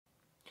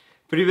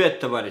Привет,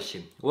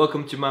 товарищи!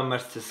 Welcome to my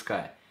Master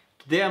Sky.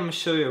 Today I'm going to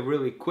show you a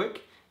really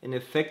quick and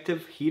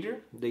effective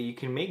heater that you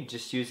can make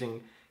just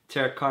using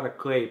terracotta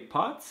clay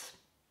pots,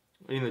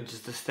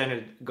 just the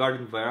standard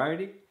garden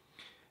variety,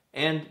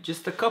 and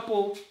just a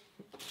couple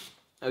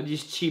of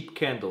these cheap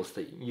candles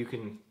that you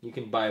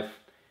can buy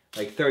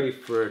like 30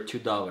 for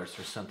 $2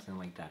 or something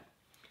like that.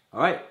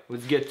 Alright,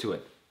 let's get to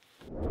it.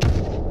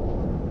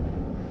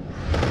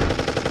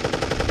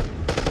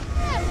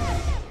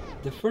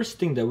 The first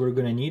thing that we're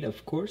gonna need,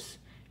 of course,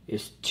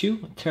 is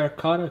two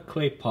terracotta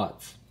clay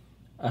pots.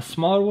 A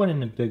smaller one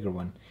and a bigger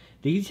one.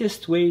 The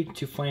easiest way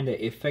to find an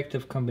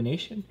effective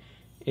combination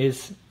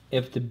is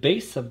if the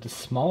base of the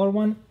smaller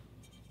one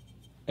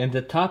and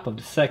the top of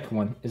the second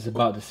one is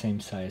about the same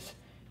size.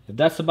 If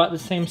that's about the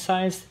same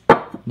size,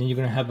 then you're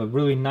gonna have a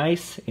really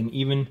nice and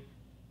even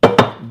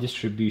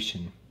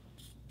distribution.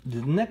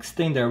 The next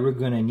thing that we're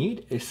gonna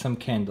need is some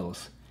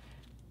candles.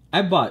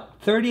 I bought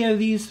 30 of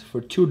these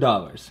for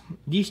 $2.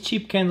 These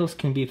cheap candles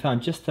can be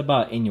found just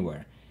about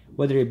anywhere,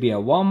 whether it be a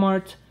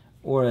Walmart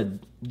or a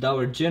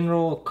Dollar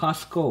General,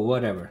 Costco,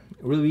 whatever.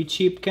 Really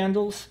cheap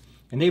candles,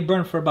 and they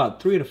burn for about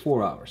 3 to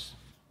 4 hours.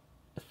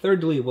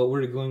 Thirdly, what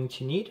we're going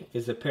to need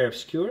is a pair of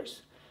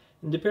skewers.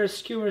 And the pair of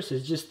skewers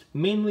is just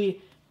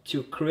mainly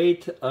to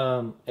create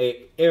a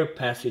air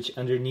passage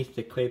underneath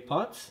the clay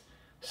pots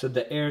so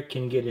the air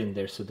can get in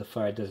there so the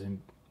fire doesn't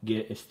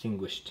get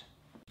extinguished.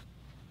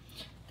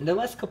 And the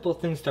last couple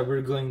of things that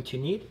we're going to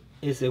need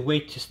is a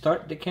way to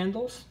start the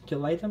candles, to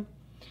light them.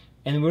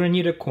 And we're going to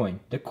need a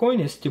coin. The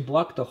coin is to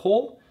block the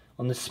hole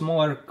on the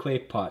smaller clay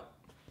pot.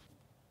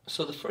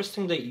 So the first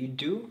thing that you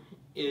do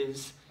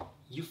is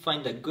you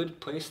find a good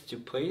place to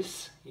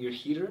place your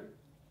heater.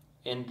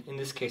 And in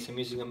this case I'm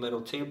using a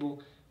metal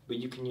table, but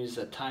you can use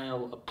a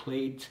tile, a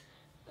plate,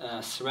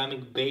 a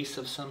ceramic base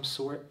of some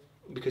sort,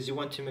 because you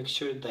want to make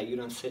sure that you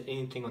don't set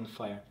anything on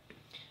fire.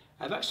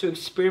 I've actually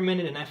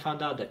experimented and I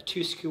found out that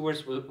 2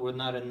 skewers were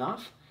not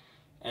enough,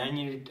 and I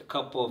needed a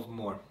couple of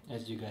more,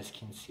 as you guys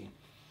can see.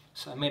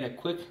 So I made a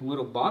quick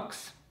little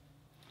box.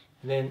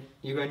 Then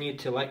you're going to need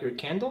to light your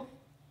candle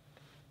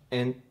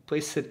and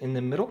place it in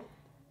the middle.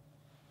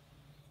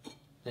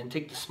 Then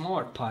take the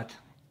smaller pot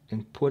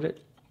and put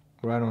it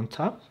right on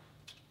top.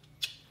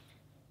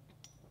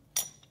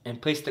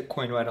 And place the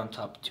coin right on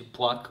top to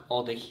block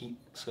all the heat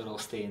so it'll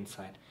stay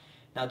inside.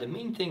 Now the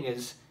main thing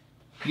is,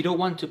 you don't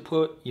want to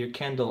put your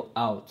candle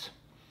out.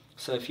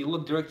 So if you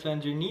look directly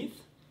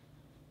underneath,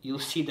 you'll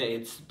see that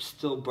it's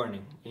still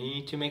burning. And you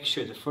need to make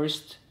sure the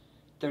first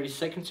 30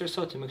 seconds or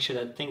so to make sure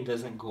that thing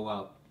doesn't go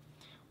out.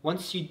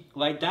 Once you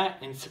light that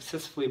and it's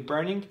successfully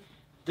burning,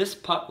 this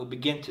pot will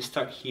begin to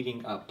start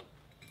heating up.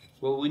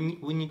 What we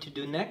need to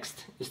do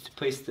next is to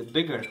place the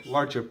bigger,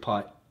 larger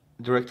pot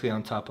directly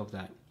on top of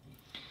that.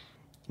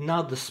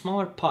 Now the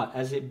smaller pot,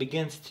 as it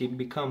begins to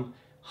become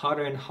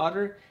hotter and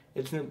hotter,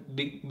 it's going to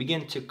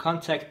begin to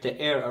contact the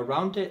air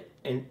around it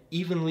and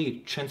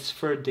evenly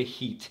transfer the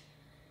heat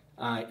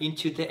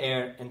into the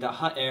air, and the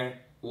hot air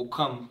will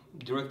come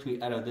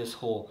directly out of this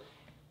hole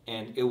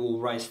and it will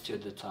rise to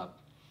the top.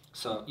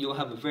 So you'll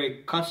have a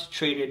very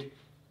concentrated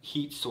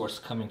heat source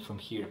coming from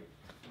here.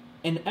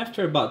 And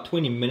after about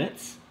 20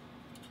 minutes,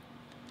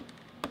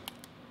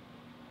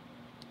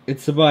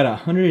 it's about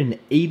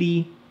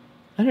 180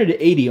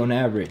 on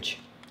average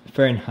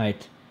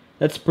Fahrenheit.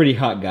 That's pretty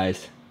hot,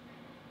 guys.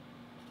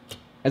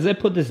 As I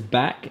put this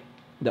back,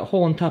 the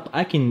hole on top,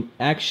 I can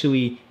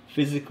actually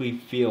physically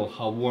feel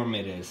how warm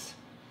it is.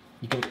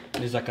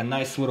 There's like a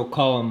nice little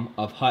column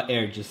of hot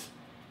air just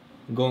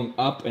going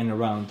up and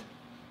around.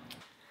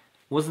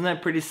 Wasn't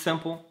that pretty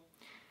simple?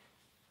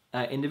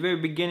 In the very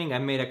beginning I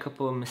made a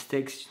couple of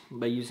mistakes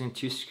by using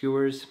 2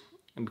 skewers,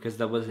 and because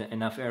that wasn't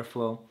enough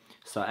airflow,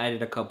 so I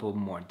added a couple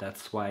more.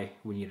 That's why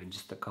we needed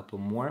just a couple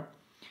more.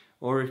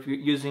 Or if you're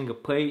using a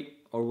plate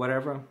or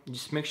whatever,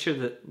 just make sure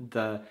that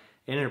the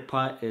inner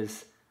pot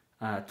is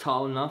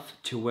tall enough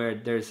to where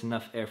there's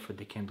enough air for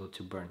the candle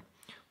to burn.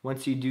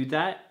 Once you do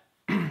that,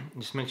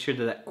 just make sure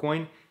that that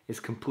coin is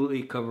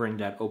completely covering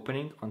that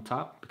opening on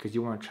top, because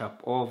you want to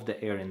trap all of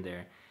the air in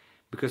there.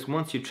 Because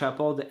once you trap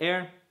all the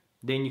air,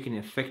 then you can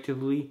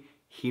effectively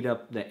heat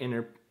up the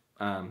inner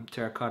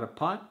terracotta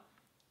pot,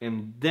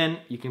 and then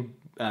you can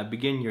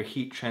begin your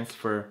heat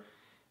transfer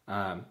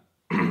and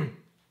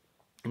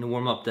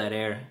warm up that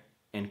air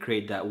and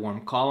create that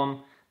warm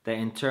column that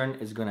in turn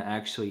is going to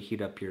actually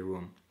heat up your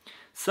room.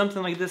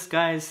 Something like this,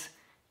 guys,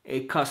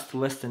 it costs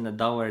less than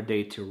 $1 a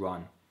day to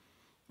run.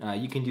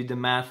 You can do the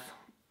math.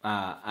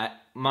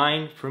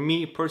 For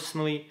me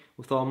personally,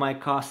 with all my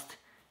cost,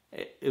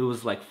 it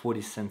was like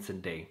 40 cents a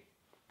day.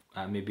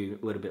 Maybe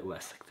a little bit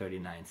less, like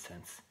 39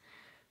 cents.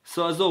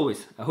 So as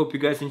always, I hope you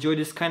guys enjoyed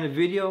this kind of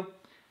video.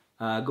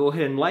 Go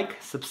ahead and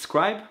like,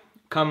 subscribe,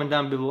 comment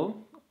down below.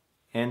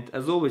 And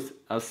as always,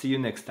 I'll see you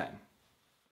next time.